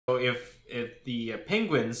So if the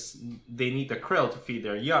penguins, they need the krill to feed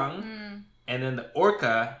their young, and then the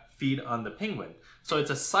orca feed on the penguin. So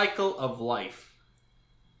it's a cycle of life.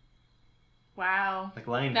 Wow. Like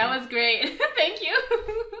Lion King. That was great. Thank you.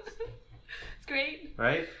 It's great.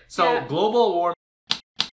 Right? So global warming.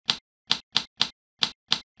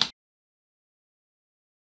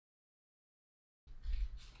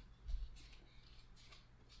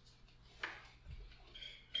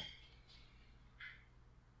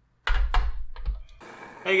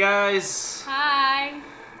 Hey guys! Hi!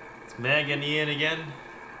 It's Meg and Ian again.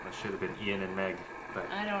 That should have been Ian and Meg, but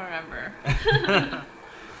I don't remember.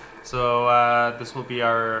 So this will be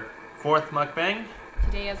our 4th mukbang.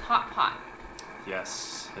 Today is hot pot.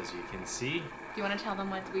 Yes, as you can see. Do you want to tell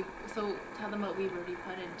them what we've already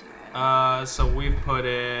put into it? So we put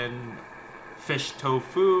in fish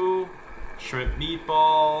tofu, shrimp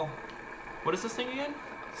meatball. What is this thing again?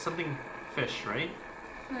 Something fish, right?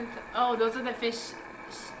 Oh, those are the fish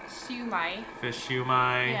siumai. Fish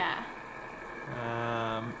siumai. Yeah.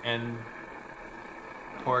 And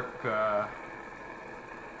pork.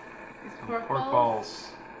 Pork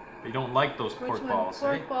balls. You don't like those pork balls,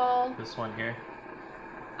 Pork ball. This one here.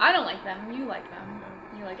 I don't like them. You like them.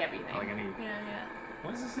 You like everything. I like any. Yeah, yeah.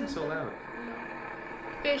 Why is this thing so loud?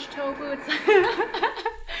 Fish tofu. It's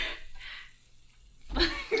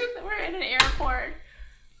we're in an airport.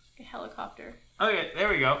 A helicopter. Okay, there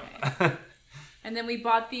we go. Okay. And then we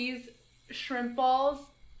bought these shrimp balls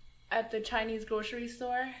at the Chinese grocery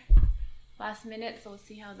store last minute, so we'll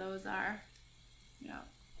see how those are. Yeah.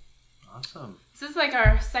 Awesome. This is like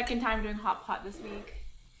our 2nd time doing hot pot this week.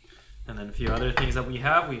 And then a few other things that we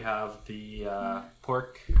have. We have the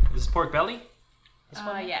pork. Is this pork belly? This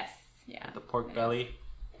one? Yes. Yeah. The pork belly.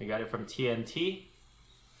 We got it from TNT.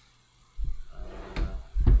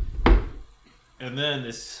 And then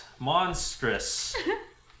this monstrous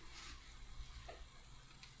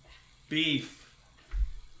beef.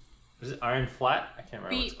 Is it iron flat? I can't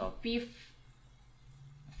remember what it's called. Beef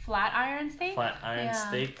flat iron steak? Flat iron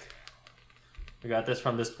steak. We got this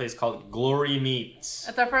from this place called Glory Meats.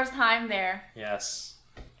 It's our first time there. Yes.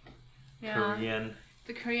 Yeah. Korean.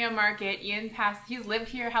 The Korean market. Ian passed. He's lived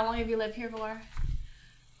here. How long have you lived here for?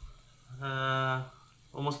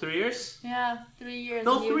 Almost 3 years? Yeah, 3 years.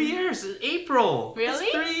 No, 3 years. It's April. Really?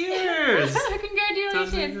 It's 3 years.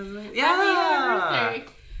 Congratulations. Yeah. Happy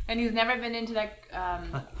anniversary. And he's never been into that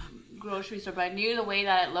grocery store, but I knew the way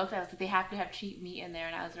that it looked. I was like, they have to have cheap meat in there,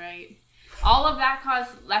 and I was right. All of that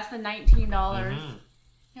costs less than $19.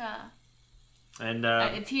 Yeah. And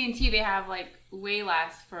at TNT, they have like way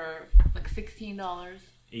less for like $16.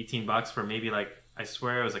 $18 for maybe like, I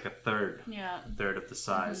swear it was like a third. Yeah. A third of the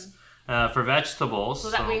size. For vegetables. So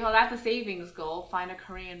that's a savings goal. Find a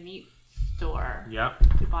Korean meat store.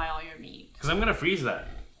 Yep. To buy all your meat. Because I'm gonna freeze that.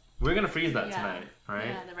 We're gonna freeze that tonight, right?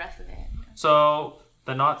 Yeah, the rest of it. So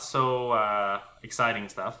the not so exciting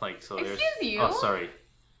stuff, like so. Excuse there's, you. Oh, sorry.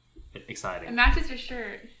 Exciting. It matches your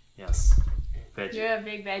shirt. Yes. Veggie. You're a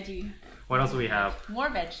big veggie. What else do we have? More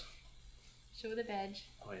veg. Show the veg.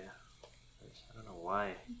 Oh yeah. I don't know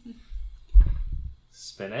why.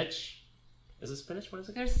 Spinach. Is it spinach? What is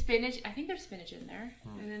it? There's spinach. I think there's spinach in there.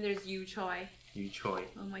 And then there's yu choy. Yu choy.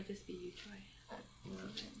 Oh, it might just be yu choy. Yeah.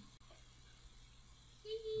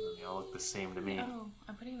 They all look the same to me. Oh,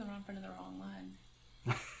 I'm putting them in front of the wrong one.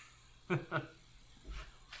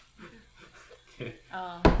 Okay.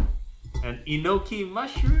 Oh. And enoki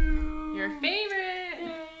mushroom. Your favorite.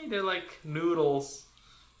 Yay, they're like noodles.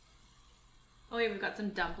 Oh wait, we've got some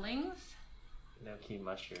dumplings. Enoki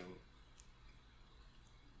mushroom.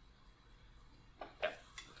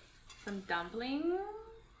 Some dumplings.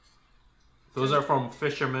 Those are from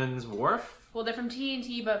Fisherman's Wharf. Well, they're from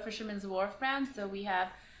TNT, but Fisherman's Wharf brand. So we have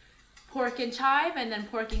pork and chive and then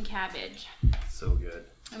pork and cabbage. So good.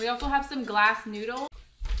 And we also have some glass noodles.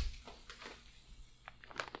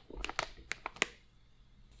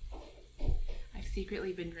 I've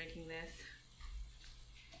secretly been drinking this.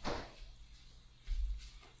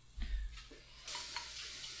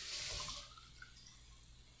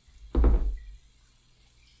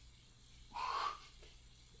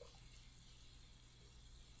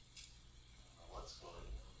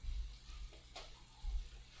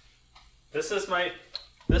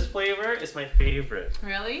 This flavor is my favorite.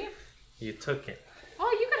 Really? You took it.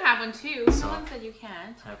 Oh, you could have one too. So, Someone said you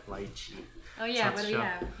can't. I have lychee. Oh yeah, So what do you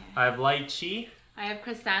have? Okay. I have lychee. I have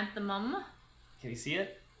chrysanthemum. Can you see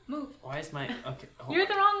it? Move. Why is my... Okay. You're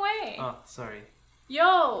the wrong way. Oh, sorry.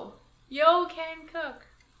 Yo can cook.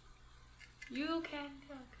 You can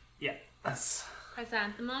cook. Yeah, that's...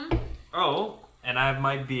 Chrysanthemum. Oh, and I have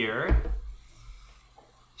my beer.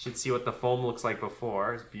 should see what the foam looks like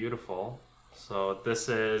before. It's beautiful. So this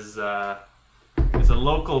is it's a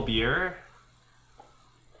local beer.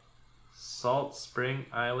 Salt Spring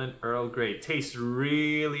Island Earl Grey. Tastes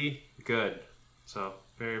really good. So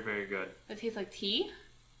very, very good. It tastes like tea?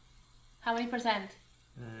 How many percent?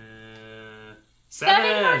 7%!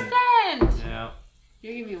 Yeah.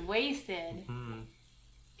 You're gonna be wasted. Mm-hmm.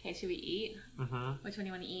 Okay, should we eat? Mm-hmm. Which one do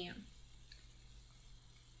you want to eat?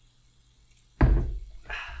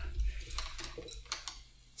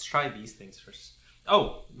 Let's try these things first.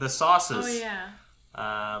 Oh, the sauces. Oh yeah.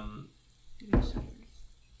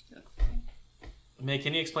 May,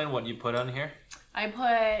 can you explain what you put on here? I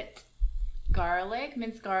put garlic,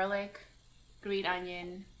 minced garlic, green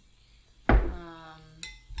onion,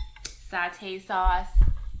 satay sauce,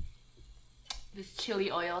 this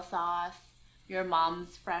chili oil sauce, your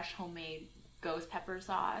mom's fresh homemade ghost pepper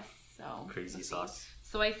sauce. So crazy sauce.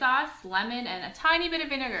 Soy sauce, lemon, and a tiny bit of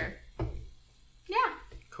vinegar. Yeah.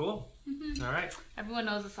 Cool. Mm-hmm. All right. Everyone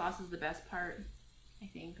knows the sauce is the best part, I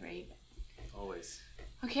think, right? Always.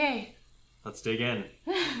 Okay. Let's dig in.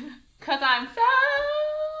 Cause I'm so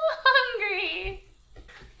hungry.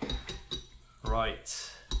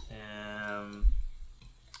 Right.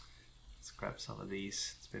 Let's grab some of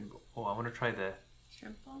these. It's been. Oh, I want to try the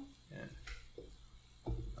shrimp ball. Yeah.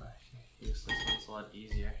 Use this one's a lot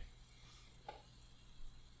easier.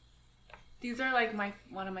 These are like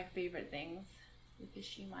one of my favorite things. The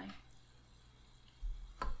fishimai.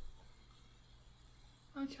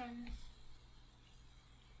 I'll try this.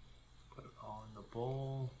 Put it all in the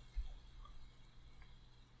bowl.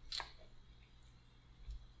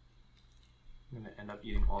 I'm gonna end up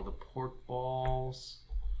eating all the pork balls,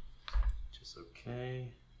 which is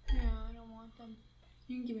okay. Yeah, I don't want them.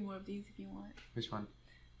 You can give me more of these if you want. Which one?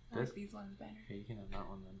 I like these ones better. Okay, you can have that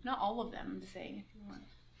one then. Not all of them, I'm just saying if you want.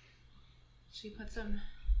 Should we put some...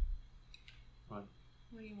 What?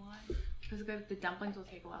 What do you want? Because the dumplings will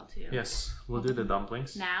take a while too. Yes, we'll do the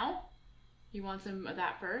dumplings. Now? You want some of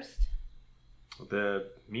that first?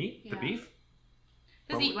 The meat? Yeah. The beef?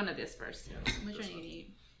 Just eat one of this first. Yeah, Which one do you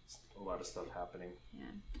eat? A lot of stuff happening. Yeah.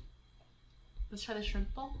 Let's try the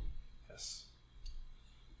shrimp bowl. Yes.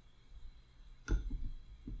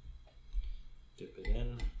 Dip it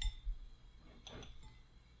in.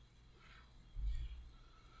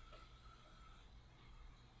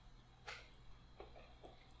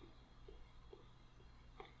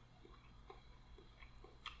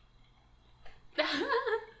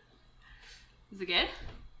 Is it good?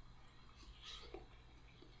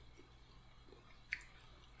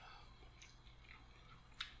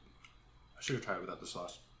 I should have tried it without the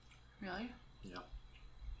sauce. Really? Yeah.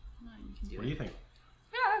 Come on, you can do What do you think?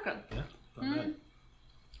 Yeah, that's good. Yeah, not bad.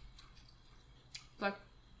 Like,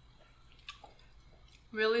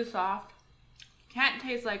 really soft. Can't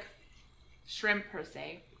taste like shrimp per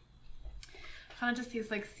se. Kind of just tastes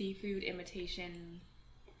like seafood imitation.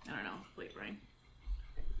 I don't know, flavoring.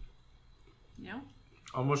 You know?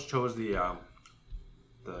 Almost chose the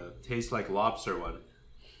taste like lobster one.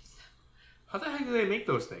 How the heck do they make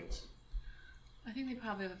those things? I think they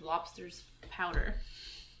probably have lobster's powder.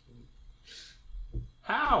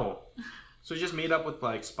 How? So just made up with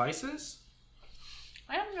like spices?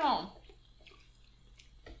 I don't know.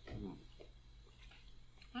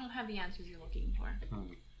 I don't have the answers you're looking for.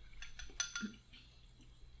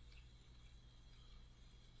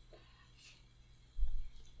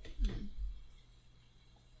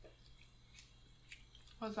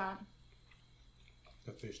 What's that?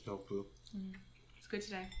 The fish tofu. It's good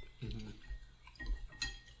today.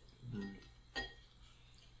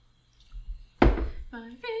 My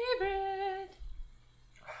favorite.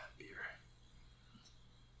 Beer.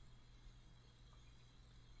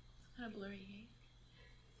 It's kind of blurry, hey?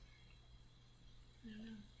 I don't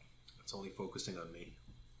know. It's only focusing on me.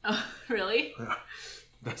 Oh, really?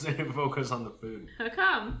 Doesn't even focus on the food. How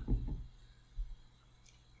come?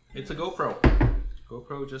 It's a GoPro.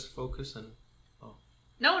 GoPro just focus and... Oh.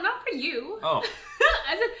 No, not for you. Oh.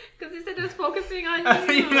 I said, because you said it was focusing on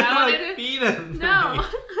you. You I like feed him. No.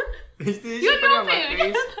 You put it on my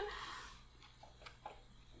face.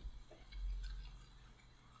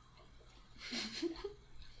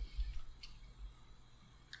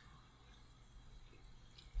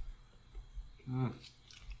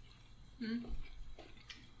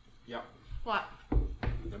 Yeah. What?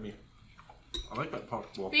 Yummy. I like that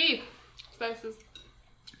pork bowl. Beef. Spices.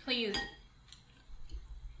 Please.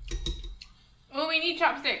 Oh, we need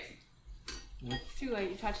chopsticks. It's too late.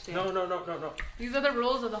 You touched it. No. These are the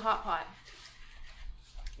rules of the hot pot.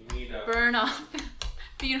 We need a... Burn off.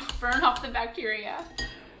 Burn off the bacteria.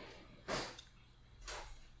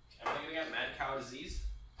 Am I gonna get mad cow disease?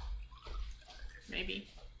 Maybe.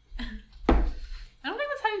 I don't think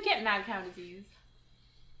that's how you get mad cow disease.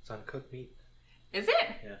 It's uncooked meat. Is it?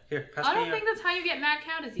 Yeah. Here, pass I me don't think that's how you get mad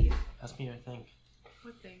cow disease. Pass me your thing.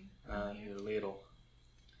 What thing? Your ladle.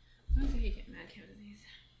 I don't think you get mad cow disease.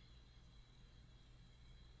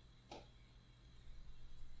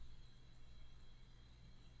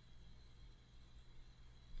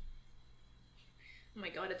 Oh my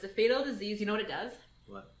god, it's a fatal disease. You know what it does?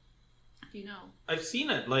 What? Do you know? I've seen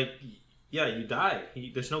it. Like, yeah, you die.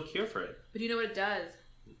 There's no cure for it. But do you know what it does?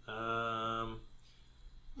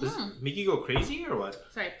 Does it make you go crazy or what?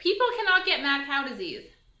 Sorry, people cannot get mad cow disease.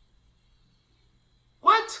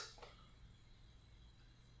 What?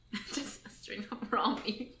 Just straight up wrong.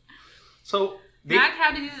 So mad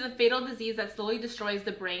cow disease is a fatal disease that slowly destroys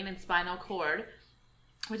the brain and spinal cord,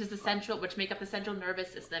 which make up the central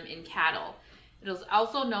nervous system in cattle. It is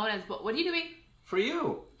also known as what are you doing? For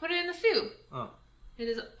you. Put it in the soup. Oh. It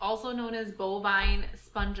is also known as bovine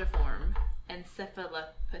spongiform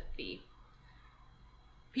encephalopathy.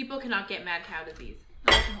 People cannot get mad cow disease.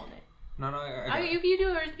 No, I can hold it. No. You do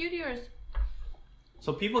yours. You do yours.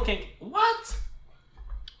 So people can't. What?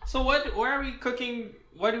 So what? Why are we cooking?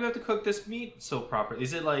 Why do we have to cook this meat so proper?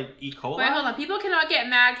 Is it like E. coli? Wait, hold on. People cannot get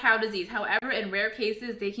mad cow disease. However, in rare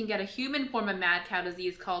cases, they can get a human form of mad cow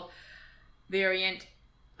disease called variant.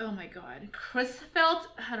 Oh my god, Creutzfeldt.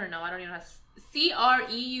 I don't know how. Creutzfeldt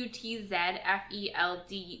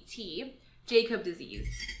Jacob disease,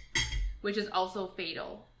 which is also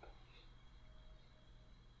fatal.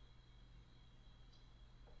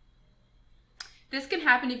 This can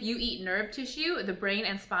happen if you eat nerve tissue, the brain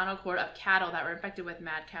and spinal cord of cattle that were infected with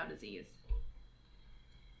mad cow disease.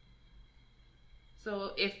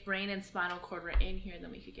 So if brain and spinal cord were in here,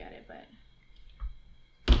 then we could get it, but...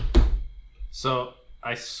 So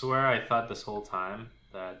I swear I thought this whole time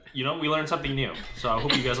that, we learned something new. So I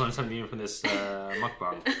hope you guys learned something new from this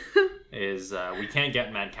mukbang. Is we can't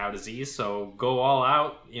get mad cow disease, so go all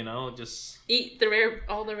out, just eat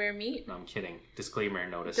all the rare meat. No, I'm kidding. Disclaimer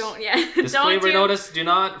notice. Disclaimer notice. Do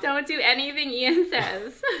not. Don't do anything Ian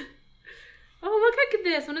says. Oh, look at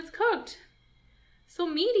this when it's cooked. So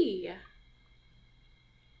meaty.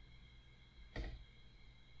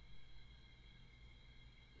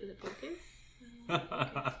 Is it focus?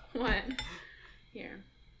 What? Here.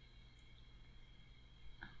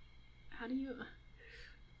 How do you?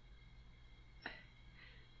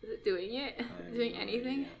 Is it doing it? Doing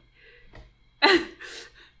anything?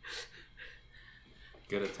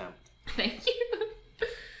 Good attempt. Thank you.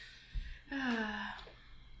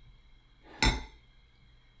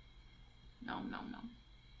 No.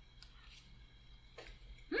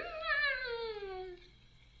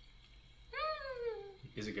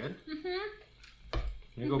 Is it good? Mm-hmm. I'm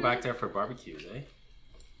gonna go back there for barbecues, eh?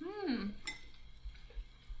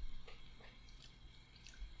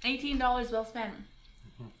 $18 well spent.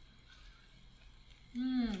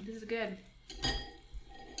 This is good.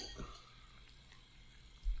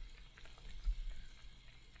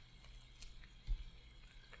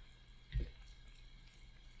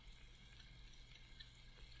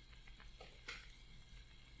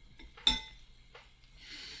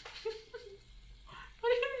 What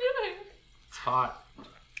are you doing? It's hot.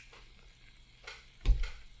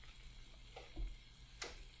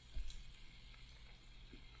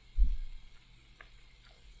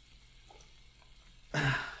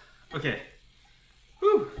 Okay.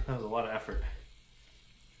 Whew, that was a lot of effort.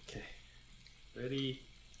 Okay. Ready?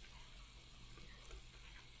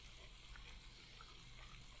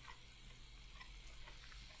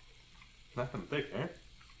 Nothing thick, eh?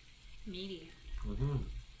 Meaty. Mm-hmm.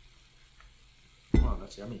 Wow,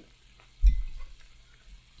 that's yummy.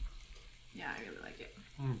 Yeah, I really like it.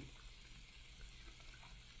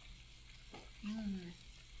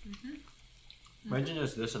 Imagine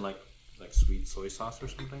just this and like sweet soy sauce or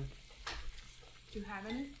something. Do you have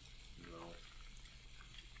any? No.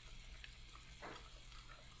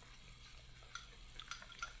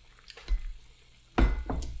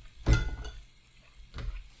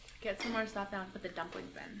 Get some more stuff down and put the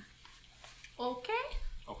dumplings in. Okay?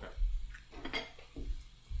 Okay.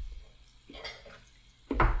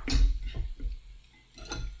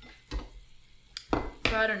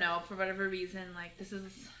 So I don't know, for whatever reason, like this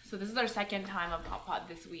is our second time of hot pot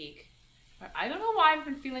this week. I don't know why I've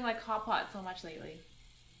been feeling like hot pot so much lately.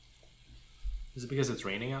 Is it because it's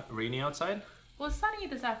raining outside? Well, it's sunny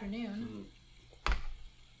this afternoon. I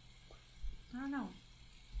don't know.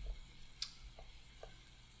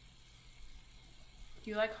 Do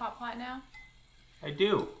you like hot pot now? I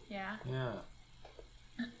do. Yeah. Yeah.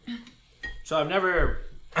 So I've never,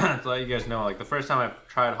 to let you guys know, like the first time I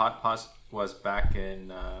tried hot pot was back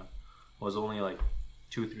in was only like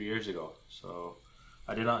 2-3 years ago. So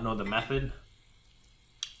I did not know the method.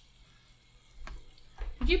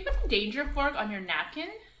 Did you put the danger fork on your napkin?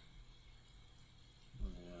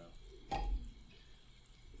 Yeah.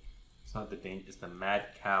 It's not the danger, it's the mad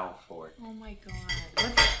cow fork. Oh my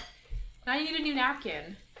god. Now you need a new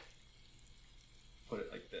napkin. Put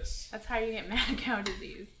it like this. That's how you get mad cow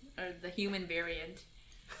disease. Or the human variant.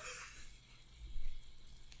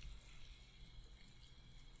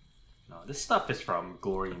 No, this stuff is from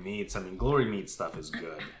Glory Meats. I mean, Glory Meats stuff is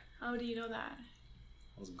good. How do you know that?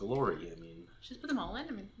 It's Glory, I mean. Just put them all in?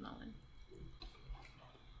 I mean, put them all in.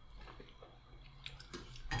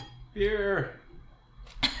 Beer!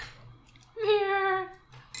 Beer!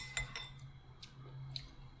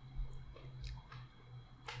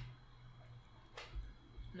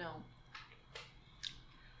 No.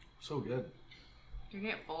 So good. You're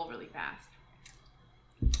gonna get full really fast.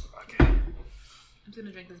 Okay. I'm just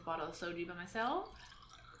gonna drink this bottle of soju by myself.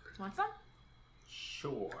 Want some?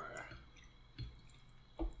 Sure.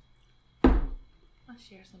 I'll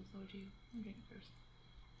share some soju. I'm drinking first.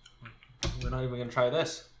 We're not even gonna try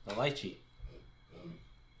this. The lychee.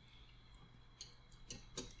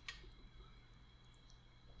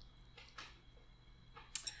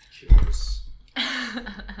 Cheers.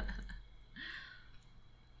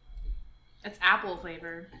 It's apple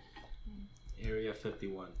flavor. Area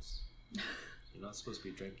 51s. You're not supposed to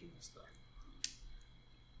be drinking this stuff.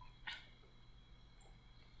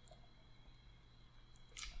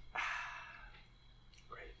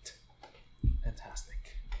 Great. Fantastic.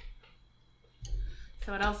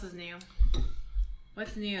 So what else is new?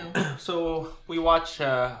 What's new? So we watch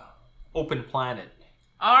Open Planet.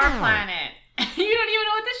 Our Planet. You don't even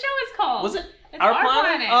know what the show is called. Was it It's Our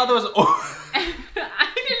Planet? Oh, there was.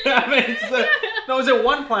 I didn't know. No, was it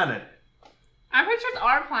One Planet? I'm pretty sure it's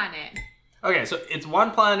Our Planet. Okay, so it's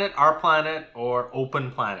One Planet, Our Planet, or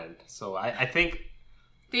Open Planet. So I think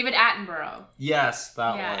David Attenborough. yes,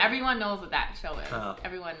 that Yeah, one. everyone knows what that show is. Oh.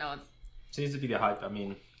 Everyone knows. Seems to be the hype. I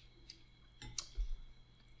mean,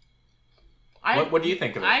 I, what do you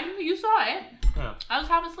think of it? You saw it. Yeah. I was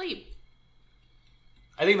half asleep.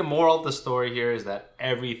 I think the moral of the story here is that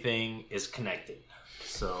everything is connected.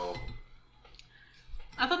 So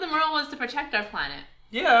I thought the moral was to protect our planet.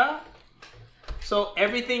 yeah. So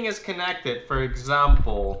everything is connected. For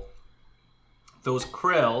example, those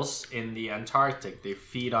krills in the Antarctic, they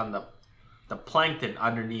feed on the plankton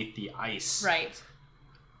underneath the ice. Right.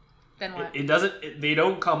 Then what? It doesn't. They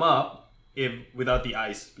don't come up without the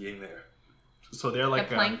ice being there. So they're like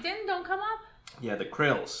the plankton don't come up? Yeah, the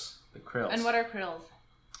krills. The krills. And what are krills?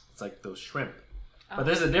 It's like those shrimp. Oh. But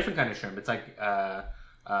there's a different kind of shrimp. It's like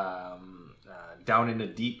down in the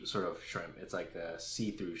deep sort of shrimp. It's like a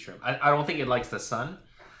see-through shrimp. I don't think it likes the sun.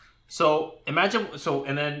 So imagine.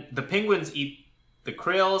 And then the penguins eat the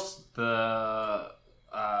krills. The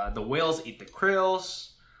whales eat the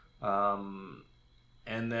krills.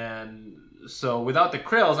 And then so without the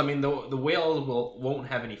krills, I mean the whales won't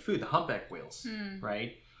have any food. The humpback whales,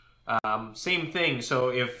 right? Same thing. So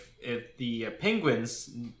if the penguins,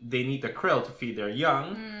 they need the krill to feed their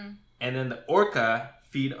young, and then the orca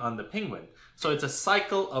feed on the penguin. So it's a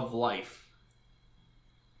cycle of life.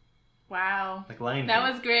 Wow. Like Lion King.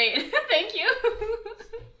 That was great. Thank you.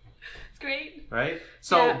 It's great. Right?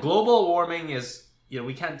 So Yeah. global warming is,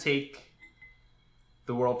 we can't take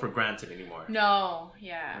the world for granted anymore. No,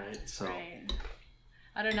 yeah. Right? So Right.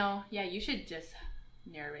 I don't know. Yeah, you should just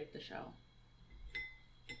narrate the show.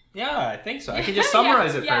 yeah, I think so. I can just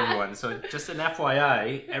summarize it for yeah. everyone. So just an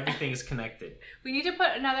FYI, everything is connected. We need to put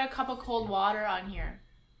another cup of cold water on here.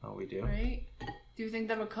 Oh, we do? Right? Do you think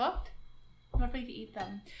they were cooked? I'm afraid to eat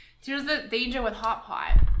them. Here's the danger with hot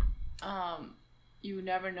pot. You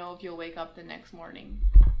never know if you'll wake up the next morning.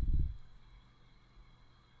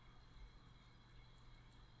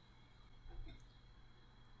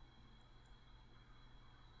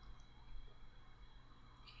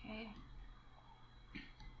 Okay.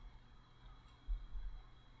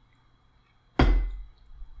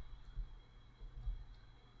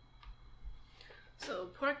 So,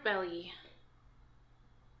 pork belly.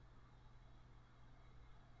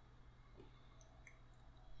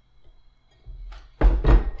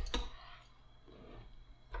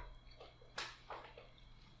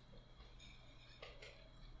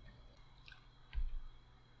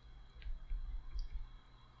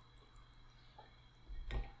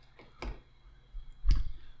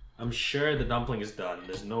 I'm sure the dumpling is done.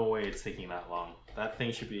 There's no way it's taking that long. That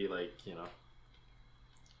thing should be like,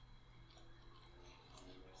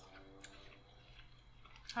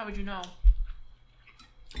 How would you know?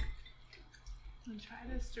 Let me try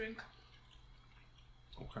this drink.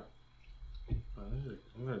 Okay.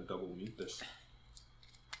 I'm gonna double meat this.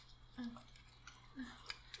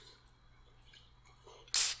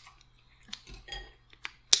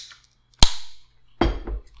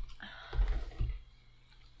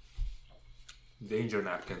 Danger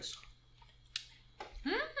napkins.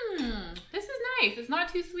 This is nice. It's not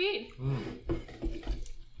too sweet.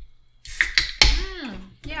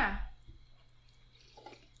 Yeah.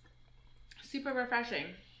 Super refreshing.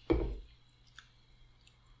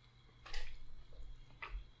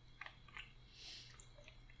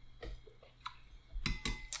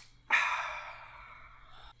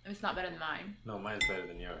 It's not better than mine. No, mine's better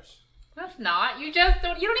than yours. That's not. You don't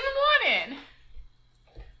even want it.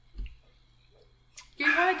 Can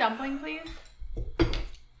you try a dumpling, please?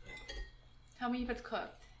 Tell me if it's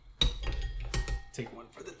cooked. Take one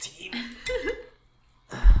for the team.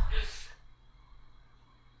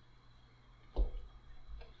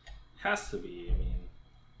 Has to be, I mean.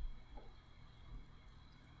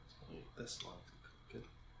 It's only this long to cook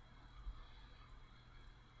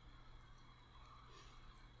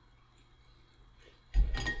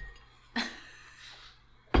it.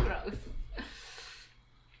 Gross.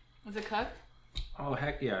 Was it cooked? Oh,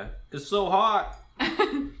 heck yeah. It's so hot.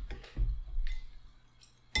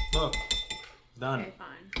 Look. Done. Okay, fine.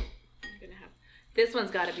 I'm gonna have... This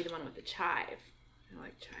one's gotta be the one with the chive. I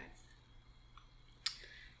like chives.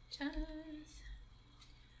 Chives.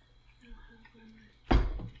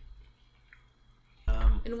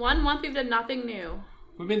 In 1 month, we've done nothing new.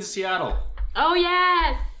 We've been to Seattle. Oh,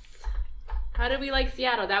 yes! How did we like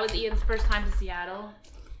Seattle? That was Ian's first time to Seattle.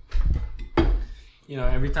 You know,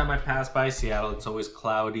 every time I pass by Seattle, it's always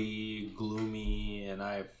cloudy, gloomy, and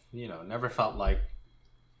I've, you know, never felt like,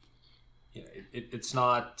 you know, it's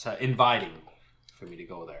not inviting for me to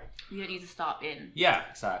go there. You didn't need to stop in. Yeah,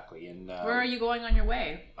 exactly. And where are you going on your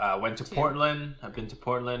way? Went to Portland. I've been to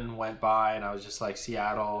Portland, went by, and I was just like,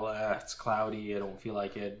 Seattle, it's cloudy, I don't feel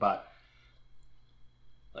like it, but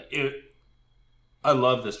like I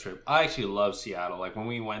love this trip. I actually love Seattle. Like when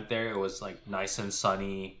we went there, it was like nice and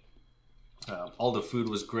sunny. All the food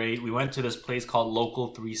was great. We went to this place called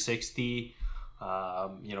Local 360.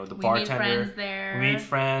 You know, the bartender. We made friends there. We made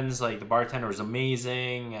friends. Like the bartender was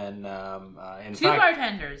amazing, and two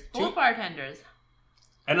bartenders, both bartenders,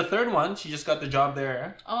 and a third one. She just got the job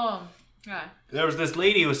there. Oh, yeah. There was this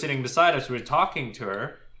lady who was sitting beside us. We were talking to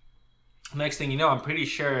her. Next thing you know, I'm pretty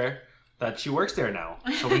sure that she works there now.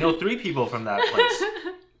 So we know 3 people from that place.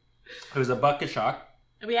 It was a bucket shock.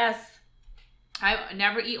 Yes. I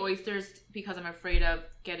never eat oysters because I'm afraid of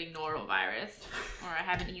getting norovirus, or I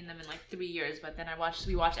haven't eaten them in like 3 years. But then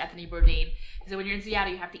we watched Anthony Bourdain. He said when you're in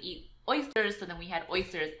Seattle, you have to eat oysters. So then we had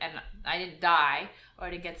oysters, and I didn't die or I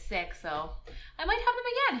didn't get sick. So I might have them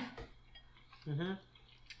again.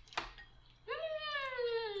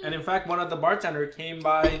 And in fact, one of the bartenders came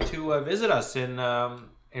by to visit us in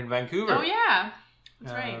Vancouver. Oh yeah,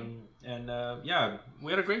 that's right. And yeah,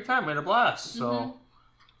 we had a great time. We had a blast. So,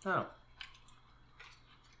 yeah.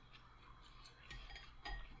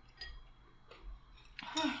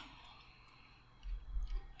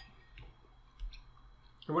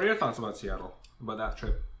 What are your thoughts about Seattle? About that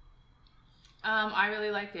trip? I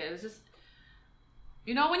really liked it. It was just,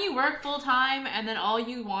 you know, when you work full time and then all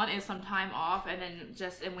you want is some time off, and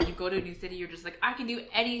when you go to a new city, you're just like, I can do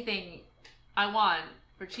anything I want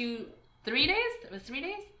for 3 days? It was 3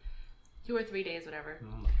 days? 2 or 3 days, whatever.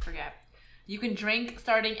 Forget. You can drink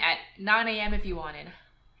starting at 9 a.m. if you wanted.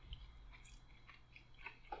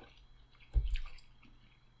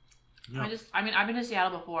 Yeah. I've been to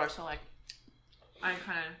Seattle before, so like,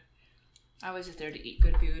 I was just there to eat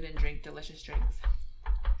good food and drink delicious drinks.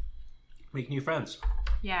 Make new friends.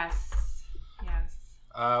 Yes. Yes.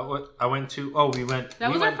 We went.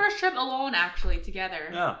 That was our first trip alone, actually,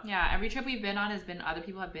 together. Yeah. Yeah. Every trip we've been on other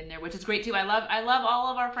people have been there, which is great too. I love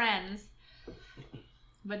all of our friends.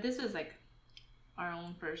 But this was like our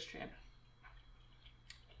own first trip.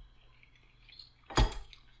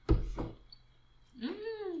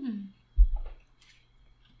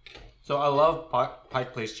 So I love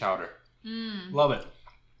Pike Place chowder. Love it.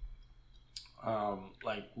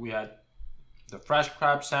 Like we had the fresh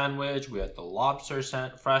crab sandwich, we had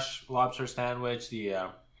the fresh lobster sandwich, the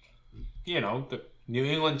the New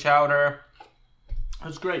England chowder. It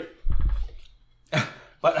was great.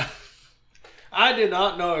 But I did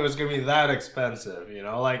not know it was gonna be that expensive, you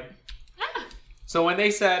know, like so when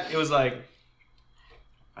they said it was like,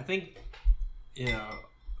 I think, you know,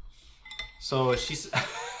 so she's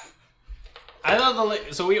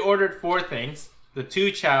so we ordered 4 things: the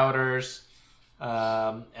 2 chowders,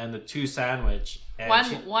 and the 2 sandwich. And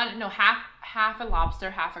half a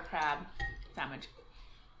lobster, half a crab sandwich.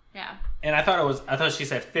 Yeah. And I thought she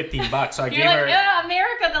said $15, so I You're gave like, her. yeah,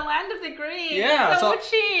 America, the land of the great. Yeah, so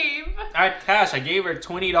cheap. I had cash. I gave her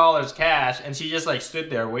 $20 cash, and she just like stood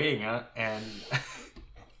there waiting, and.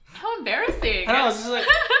 How embarrassing. And I was just like,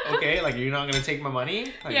 okay, like you're not gonna take my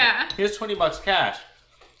money? Like, yeah. Here's $20 cash,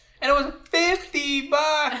 and it was $50.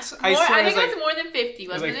 I think it was more than 50,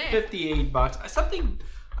 wasn't it? Like $58. Something.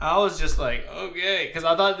 I was just like, okay, because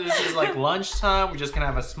I thought this is like lunchtime. We're just gonna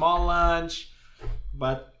have a small lunch,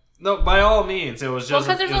 but no, by all means, it was just.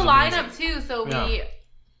 Well, because there's a lineup too, so we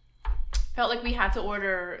felt like we had to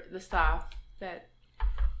order the stuff that,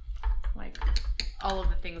 like, all of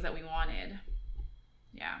the things that we wanted.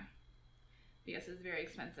 Yeah. Because it's very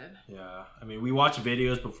expensive. Yeah. I mean, we watch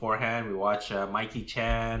videos beforehand. We watch Mikey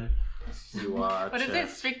Chan. We watch... What is it?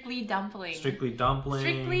 Strictly Dumpling. Strictly Dumpling.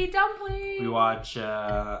 Strictly Dumpling. We watch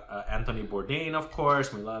Anthony Bourdain, of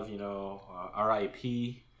course. We love,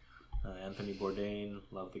 R.I.P. Anthony Bourdain.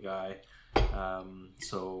 Love the guy.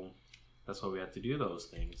 So that's why we had to do those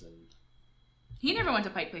things. And he never went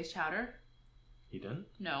to Pike Place Chowder. He didn't?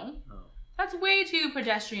 No. Oh. That's way too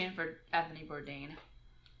pedestrian for Anthony Bourdain.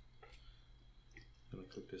 I'm gonna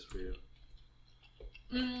cook this for you.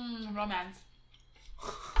 Romance.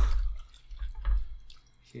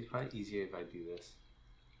 See, it's probably easier if I do this.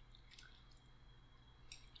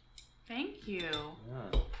 Thank you.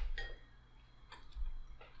 Yeah.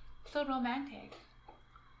 So romantic.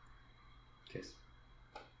 Kiss.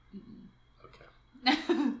 Okay.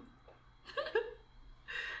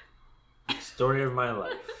 Story of my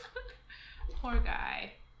life. Poor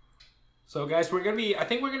guy. So guys, I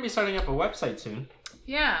think we're gonna be starting up a website soon.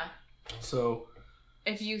 Yeah. So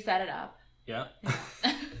if you set it up. Yeah.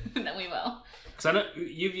 Then we will. Because I know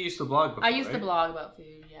you've used the blog before. I used to blog about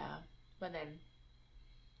food, yeah. But then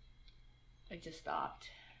I just stopped.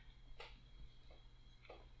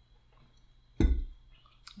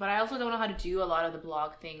 But I also don't know how to do a lot of the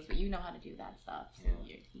blog things, but you know how to do that stuff. So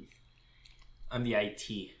yeah. I'm the IT.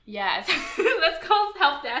 Yes. Let's call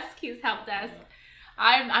help desk. He's help desk.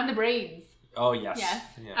 Yeah. I'm the brains. Oh yes. Yes.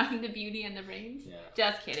 Yeah. I'm the beauty and the brains. Yeah.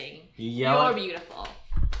 Just kidding. You're beautiful.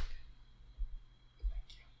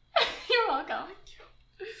 Thank you. You're welcome. Thank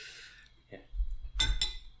you. Yeah.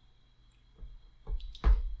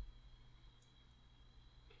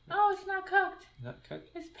 Oh, it's not cooked. Not cooked?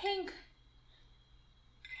 It's pink.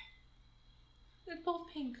 They're both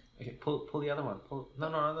pink. Okay, pull the other one.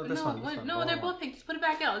 No, this one. This one. No, they're both pink. Just put it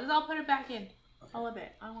back out. Just I'll put it back in. Okay. All of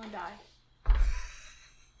it. I don't want to die.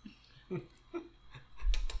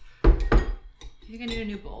 You think I need a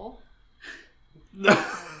new bowl? No.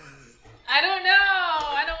 I don't know.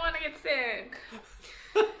 I don't want to get sick.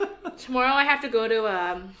 Tomorrow I have to go to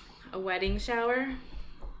a wedding shower.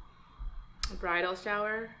 A bridal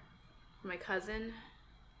shower for my cousin.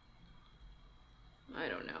 I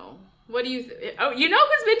don't know. What do you Oh, you know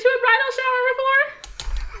who's been to a bridal shower before?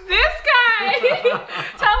 This guy!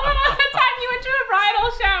 Tell him about the time you went to a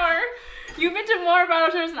bridal shower. You've been to more bridal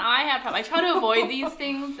showers than I have. I try to avoid these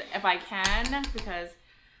things if I can because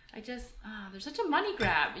I just, there's such a money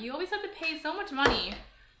grab. You always have to pay so much money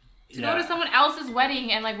to go to someone else's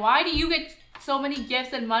wedding and like, why do you get so many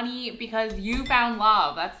gifts and money because you found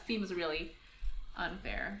love? That seems really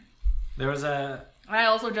unfair. There was I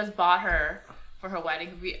also just bought her for her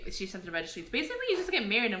wedding. She sent the registry. Basically, you just get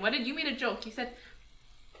married. And you made a joke. You said,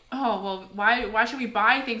 oh, well, why should we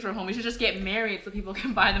buy things from home? We should just get married so people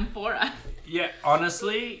can buy them for us. Yeah,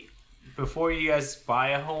 honestly, before you guys buy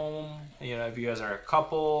a home, if you guys are a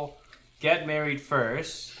couple, get married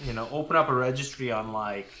first. Open up a registry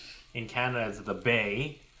on in Canada, it's the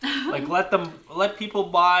Bay. Let people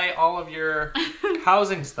buy all of your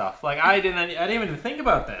housing stuff. I didn't even think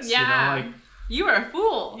about this. Yeah. You were a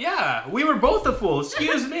fool. Yeah, we were both a fool.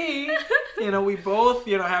 Excuse me. We both,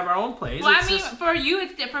 have our own place. Well,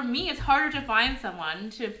 for me, it's harder to find someone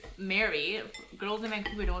to marry. Girls in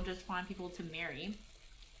Vancouver don't just find people to marry.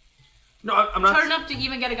 No, I'm not. It's hard enough to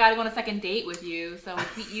even get a guy to go on a second date with you, so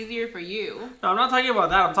it's easier for you. No, I'm not talking about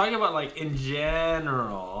that. I'm talking about in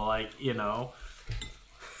general, I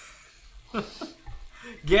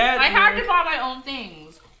had to buy my own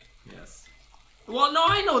things. Yes. Well, no,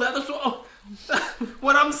 I know that. That's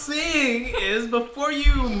what I'm saying is before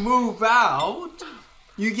you move out,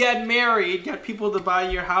 you get married, get people to buy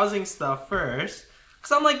your housing stuff first.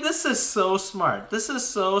 Because I'm like, this is so smart. This is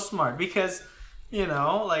so smart because,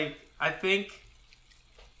 I think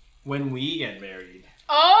when we get married.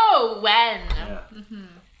 Oh, when? Yeah. Mm-hmm.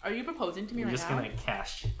 Are you proposing to me right now? We're just going to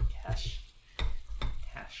cash.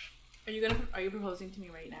 Are you proposing to me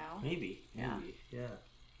right now? Maybe. Yeah.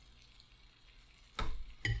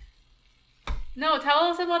 No, tell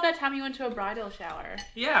us about that time you went to a bridal shower.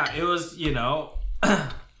 Yeah, it was,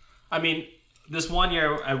 I mean, this one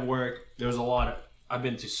year at work, there was a lot of, I've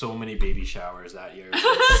been to so many baby showers that year. It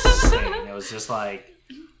was insane. It was just like,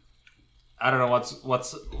 I don't know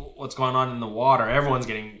what's going on in the water. Everyone's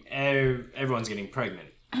getting pregnant.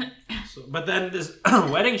 So, but then this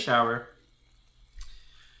wedding shower,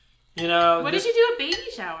 What did you do at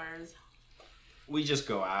baby showers? We just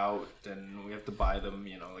go out and we have to buy them,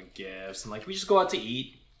 like gifts, and like we just go out to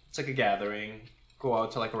eat. It's like a gathering. Go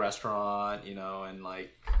out to like a restaurant, and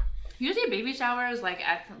like. Usually baby showers like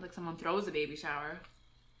someone throws a baby shower.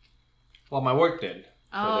 Well, my work did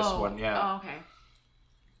for this one, yeah. Oh, okay.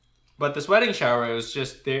 But this wedding shower, it was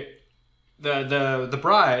just the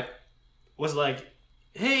bride was like,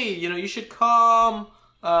 hey, you should come.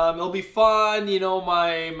 It'll be fun.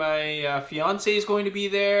 My fiance is going to be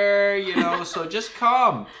there. So just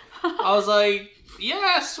come. I was like,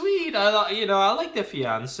 yeah, sweet. I like the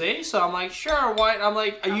fiance, so I'm like, sure. Why? I'm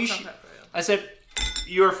like, are you? I said,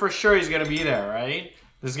 you're for sure he's gonna be there, right?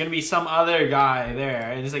 There's gonna be some other guy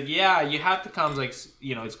there, and he's like, yeah, you have to come. It's like,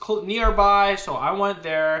 it's nearby, so I went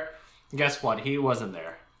there. Guess what? He wasn't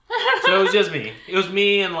there. So it was just me. It was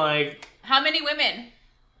me and like. How many women?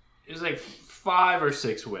 It was like 5 or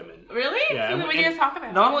 6 women. Really? Yeah. What do you guys talk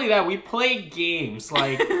about? Not only that, we played games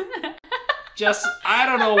like. Just, I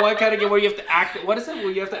don't know what kind of game where you have to act. What is it?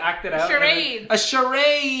 Where you have to act it out? Charade. A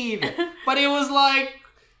charade. But it was like.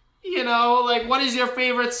 Like, what is your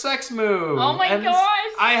favorite sex move? Oh my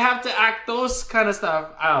gosh. I have to act those kind of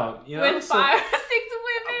stuff out, With 5 or 6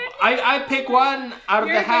 women? I pick one out of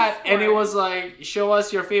the hat, and it was like, show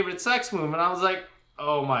us your favorite sex move. And I was like,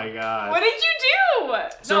 oh my god. What did you do?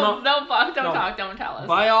 So don't talk, don't tell us.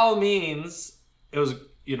 By all means, it was,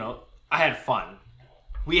 I had fun.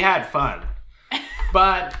 We had fun.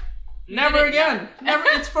 But never again. Never,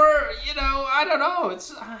 it's for, I don't know.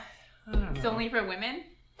 It's only for women?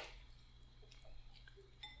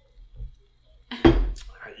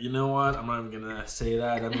 You know what? I'm not even gonna say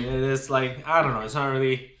that. I mean, it is like, I don't know. It's not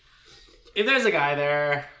really. If there's a guy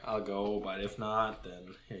there, I'll go. But if not,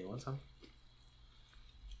 then here, you want some?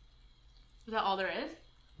 Is that all there is?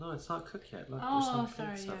 No, it's not cooked yet. Look, oh, some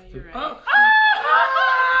sorry. stuff Yeah, too. you're right. Oh.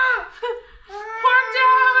 Pork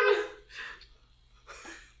down!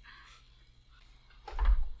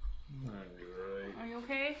 Alright. Are you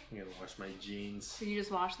okay? I'm gonna wash my jeans. Did you just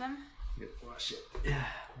wash them? I'm gonna wash it. Yeah.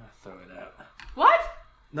 I'm gonna throw it out. What?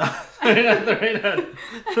 No, throw it out.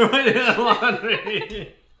 Throw it in the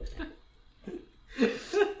laundry.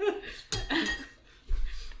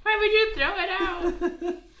 Why would you throw it out?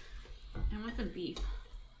 I want some beef.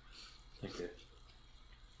 Okay.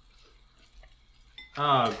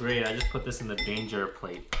 Oh, great. I just put this in the danger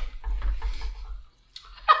plate.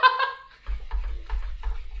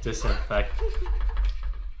 Disinfect.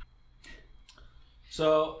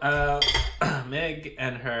 So, Meg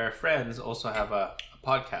and her friends also have a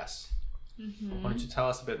podcast. Mm-hmm. Why don't you tell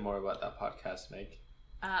us a bit more about that podcast, Meg?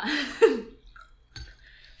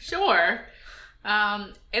 Sure.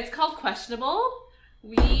 It's called Questionable.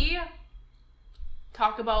 We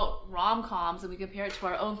talk about rom-coms and we compare it to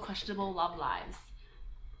our own questionable love lives.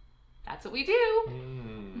 That's what we do.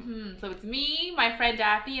 Mm-hmm. So it's me, my friend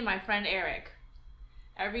Daphne, and my friend Eric.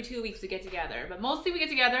 Every 2 weeks we get together. But mostly we get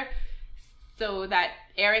together so that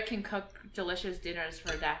Eric can cook delicious dinners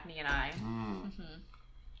for Daphne and I. Mm-hmm.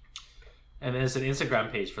 And there's an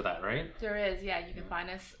Instagram page for that, right? There is, yeah. You can find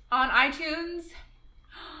us on iTunes,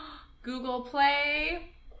 Google Play,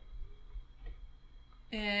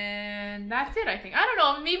 and that's it, I think. I don't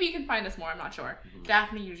know. Maybe you can find us more. I'm not sure. Mm-hmm.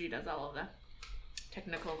 Daphne usually does all of the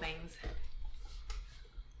technical things.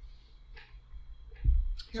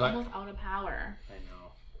 You're almost out of power. I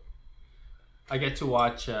know. I get to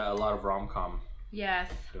watch a lot of rom-com.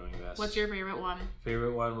 Yes. Doing this. What's your favorite one?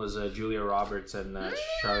 Favorite one was Julia Roberts and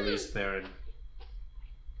Charlize Theron.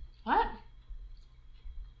 What?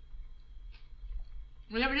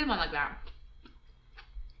 We never did one like that.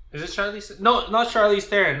 Is it Charlize? No, not Charlize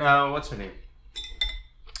Theron. What's her name?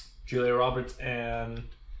 Julia Roberts and...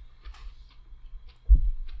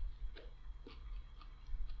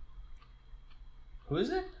 Who is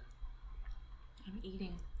it? I'm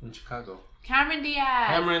eating. In Chicago. Cameron Diaz.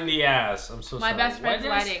 Cameron Diaz. I'm so sorry. My best friend's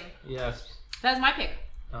wedding. Yes. That was my pick.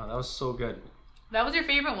 Oh, that was so good. That was your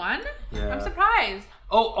favorite one? Yeah. I'm surprised.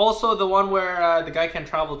 Oh, also the one where the guy can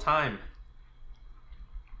travel time.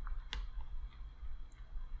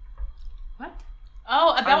 What?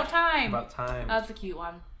 Oh, About Time. About Time. That's a cute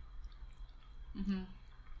one. Mm-hmm.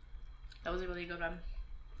 That was a really good one.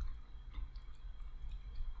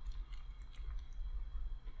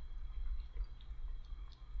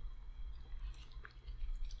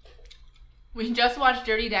 We just watched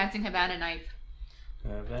Dirty Dancing Havana Nights.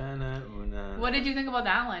 Havana, una. What did you think about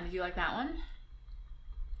that one? Did you like that one?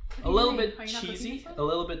 A little bit cheesy. A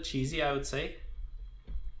little bit cheesy, I would say.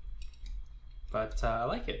 But I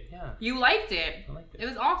like it, yeah. You liked it? I liked it. It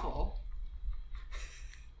was awful.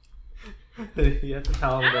 You have to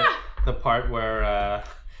tell them the part where...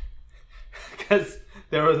 Because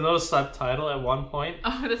there was no subtitle at one point.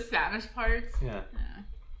 Oh, the Spanish parts? Yeah.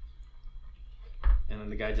 And then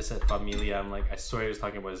the guy just said familia. I'm like, I swear he was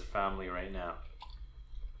talking about his family right now.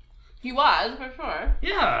 He was, for sure.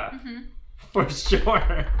 Yeah. For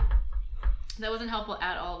sure. That wasn't helpful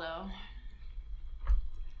at all, though.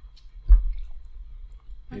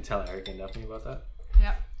 You tell Eric and Daphne about that?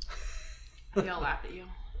 Yep. They all laughed at you.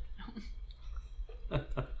 Okay.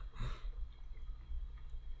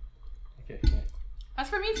 Yeah. That's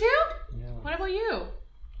for me too? Yeah. What about you?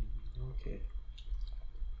 Okay.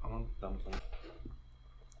 I want dumpling.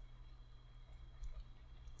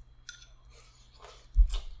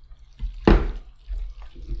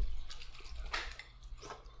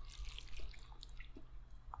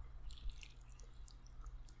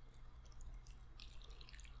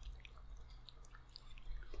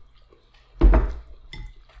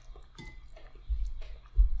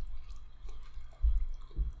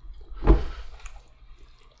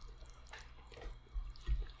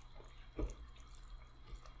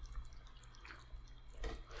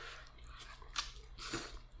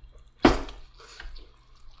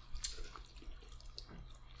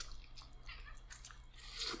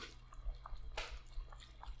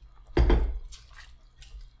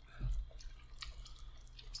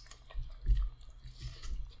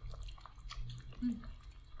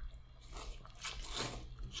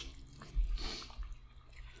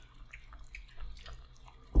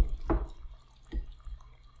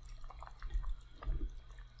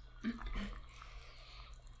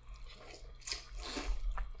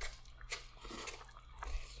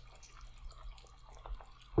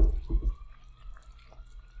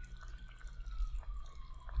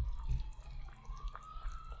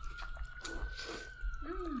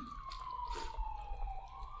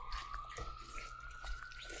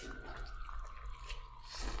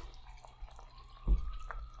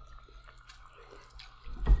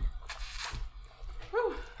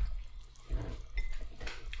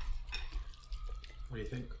 What do you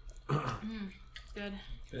think? Good.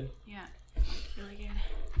 Good? Yeah. Really good.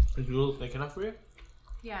 Is it a little thick enough for you?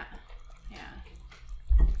 Yeah. Yeah.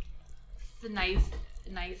 It's a nice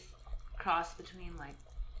cross between, like,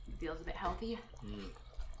 it feels a bit healthy.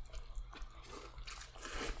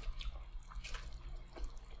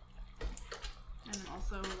 And then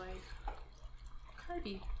also, like,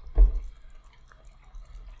 carby.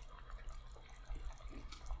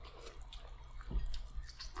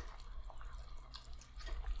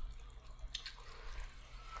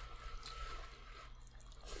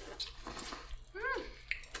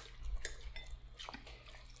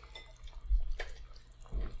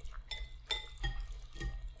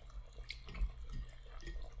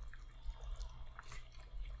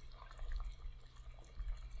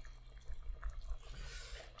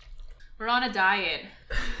 We're on a diet.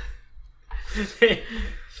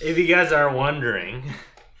 If you guys are wondering, do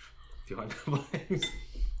you want dumplings?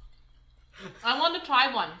 I want to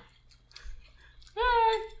try one.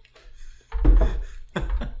 Yay!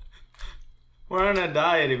 We're on a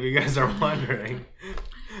diet if you guys are wondering.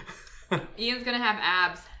 Ian's gonna have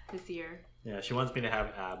abs this year. Yeah, she wants me to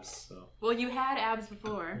have abs, so. Well, you had abs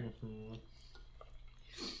before.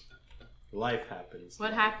 Life happens.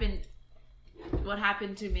 What happened? What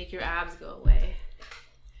happened to make your abs go away?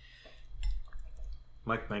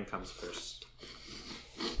 Mukbang comes first.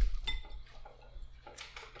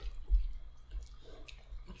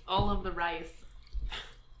 All of the rice.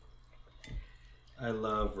 I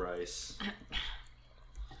love rice.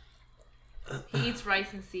 He eats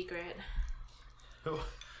rice in secret.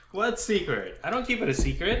 What secret? I don't keep it a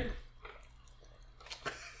secret.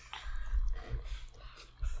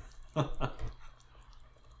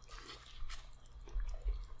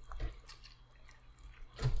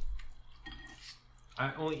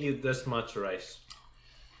 I only eat this much rice.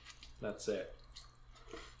 That's it.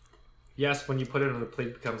 Yes, when you put it on the plate,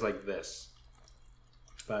 it becomes like this.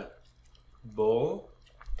 But bowl,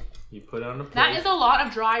 you put it on the plate. That is a lot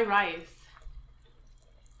of dry rice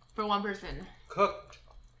for one person. Cooked.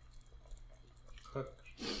 Cooked.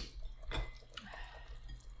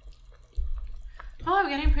 Oh, I'm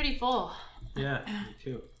getting pretty full. Yeah, me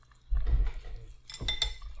too.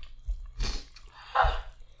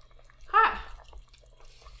 Hot.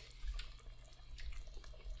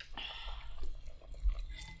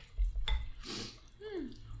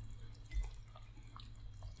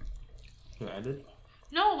 ended?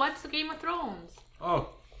 No, what's the Game of Thrones? Oh.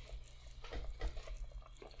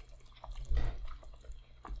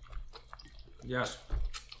 Yes.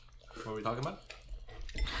 What are we talking about?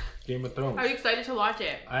 Game of Thrones. Are you excited to watch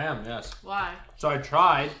it? I am, yes. Why? So I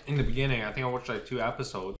tried in the beginning. I think I watched like 2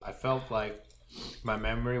 episodes. I felt like my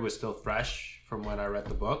memory was still fresh from when I read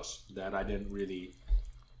the books. That I didn't really...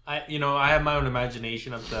 I have my own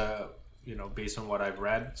imagination of the... based on what I've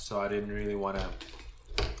read. So I didn't really want to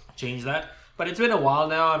change that. But it's been a while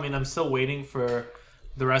now. I mean, I'm still waiting for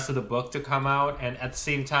the rest of the book to come out. And at the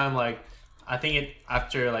same time, like... I think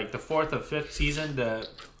after like the 4th or 5th season, the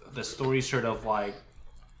story sort of like...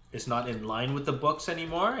 It's not in line with the books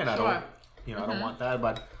anymore, and I don't, I don't want that.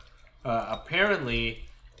 But apparently,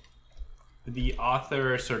 the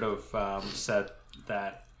author sort of said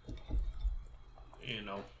that,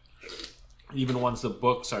 even once the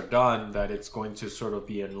books are done, that it's going to sort of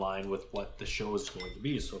be in line with what the show is going to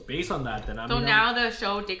be. So based on that, then now the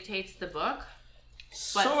show dictates the book,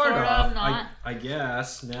 but sort of not. I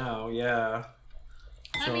guess now, yeah.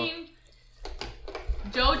 I mean.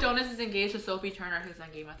 Joe Jonas is engaged to Sophie Turner, who's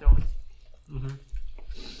on Game of Thrones. Mm-hmm.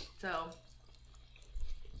 So.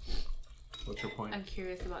 What's your point? I'm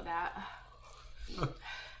curious about that.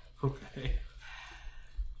 Okay.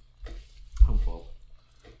 I'm full.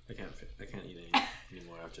 I can't eat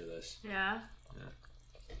anymore after this. Yeah?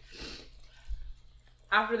 Yeah.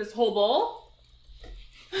 After this whole bowl?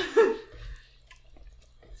 Show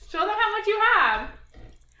them how much you have.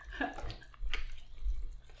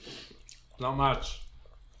 Not much.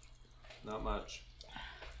 Not much.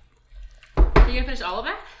 Are you gonna finish all of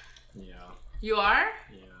it? Yeah. You are?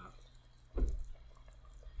 Yeah.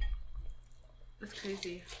 That's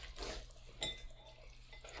crazy.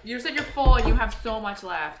 You said you're full and you have so much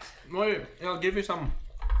left. Wait, I'll give you some.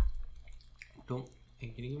 Can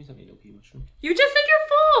you give me some enoki mushroom? You just said you're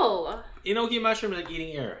full! Enoki mushroom is like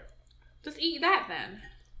eating air. Just eat that then.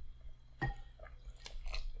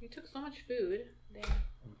 You took so much food.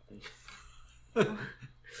 Damn.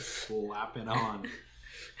 Slap it on.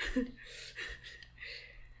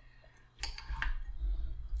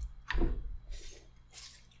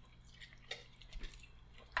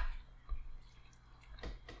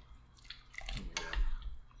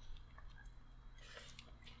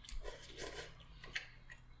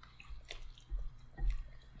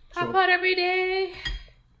 Hot pot every day.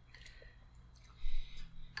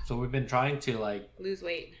 So we've been trying to like lose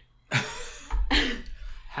weight.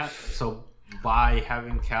 By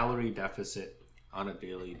having calorie deficit on a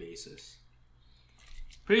daily basis.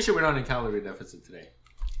 Pretty sure we're not in calorie deficit today.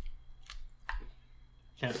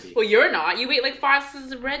 Can't be. Well, you're not. You ate like 5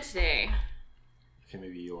 slices of bread today. Okay,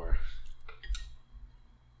 maybe you are.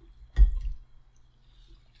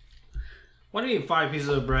 What do you mean 5 pieces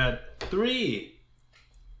of bread? 3.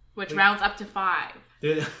 Which rounds up to 5.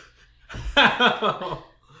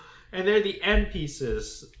 And they're the end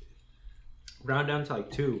pieces. Round down to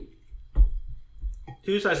like 2.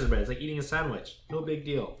 2 slices of bread. It's like eating a sandwich. No big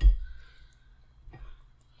deal.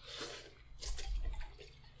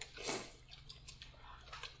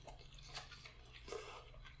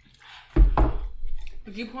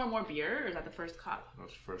 Did you pour more beer or is that the first cup? That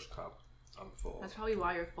was the first cup. I'm full. That's probably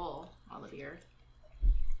why you're full. All the beer.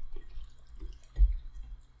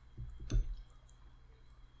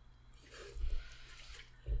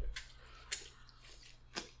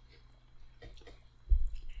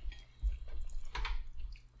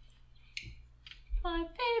 My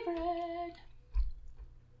favorite.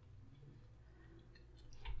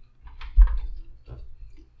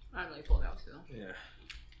 I'm really full now too. Yeah.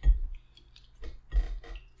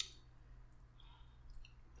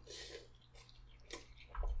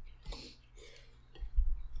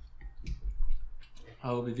 I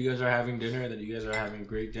hope if you guys are having dinner that you guys are having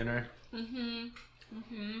great dinner.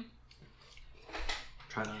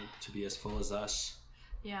 Try not to be as full as us.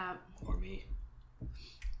 Yeah. Or me.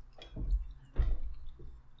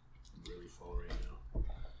 Really full right now.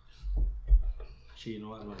 Actually, you know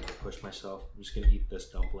what? I'm not gonna push myself. I'm just gonna eat this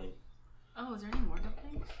dumpling. Oh, is there any more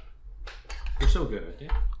dumplings? They're so good, aren't they?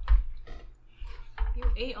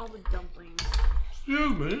 You ate all the dumplings.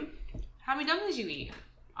 Excuse me. How many dumplings did you eat?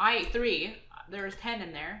 I ate 3. There was 10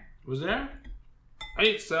 in there. Was there? I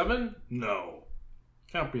ate 7? No.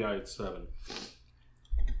 Can't be I ate 7.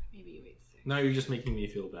 Maybe you ate 6. Now you're just making me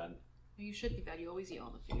feel bad. You should be bad. You always eat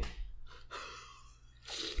all the food.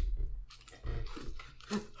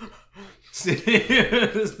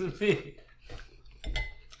 Seriously?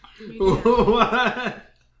 What?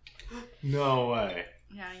 No way.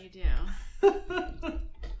 Yeah, you do.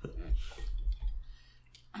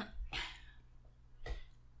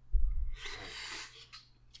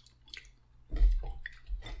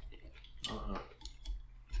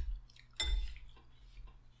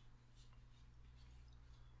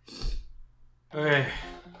 Okay,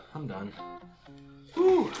 I'm done.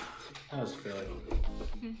 Whew, that was filling.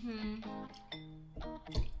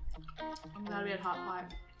 That'll be a hot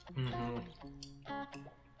pot.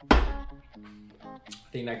 I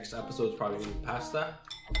think next episode's probably gonna be pasta.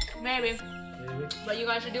 Maybe. But you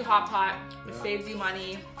guys should do hot pot. It saves you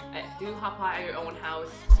money. Do hot pot at your own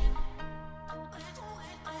house.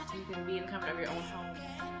 You can be in the comfort of your own home.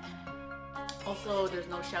 Also, there's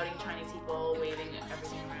no shouting Chinese people waving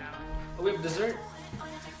everything around. Oh, we have dessert.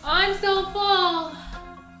 I'm so full.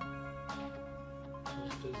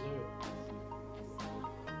 What's dessert?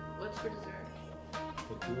 What's for dessert?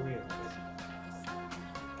 The durian.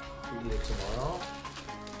 We eat it tomorrow.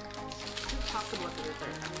 Let's talk about the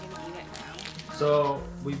dessert. Are we gonna eat it now? So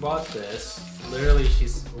we bought this. Literally,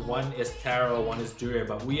 one is taro, one is durian,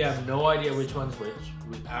 but we have no idea which one's which.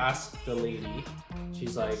 We asked the lady.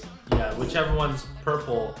 She's like, yeah, whichever one's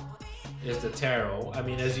purple is the taro. I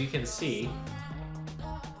mean, as you can see.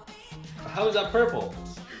 How is that purple?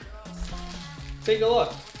 Take a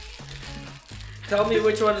look. Tell me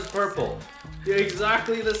which one is purple. They're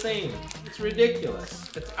exactly the same. It's ridiculous.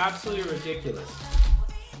 It's absolutely ridiculous.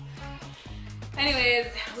 Anyways,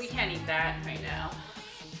 we can't eat that right now.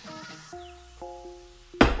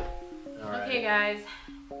 All right. Okay, guys.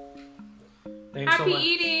 Thanks Happy so much.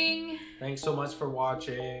 eating. Thanks so much for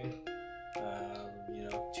watching.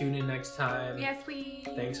 Tune in next time. Yes, please.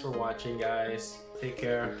 Thanks for watching, guys. Take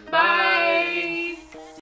care. Bye.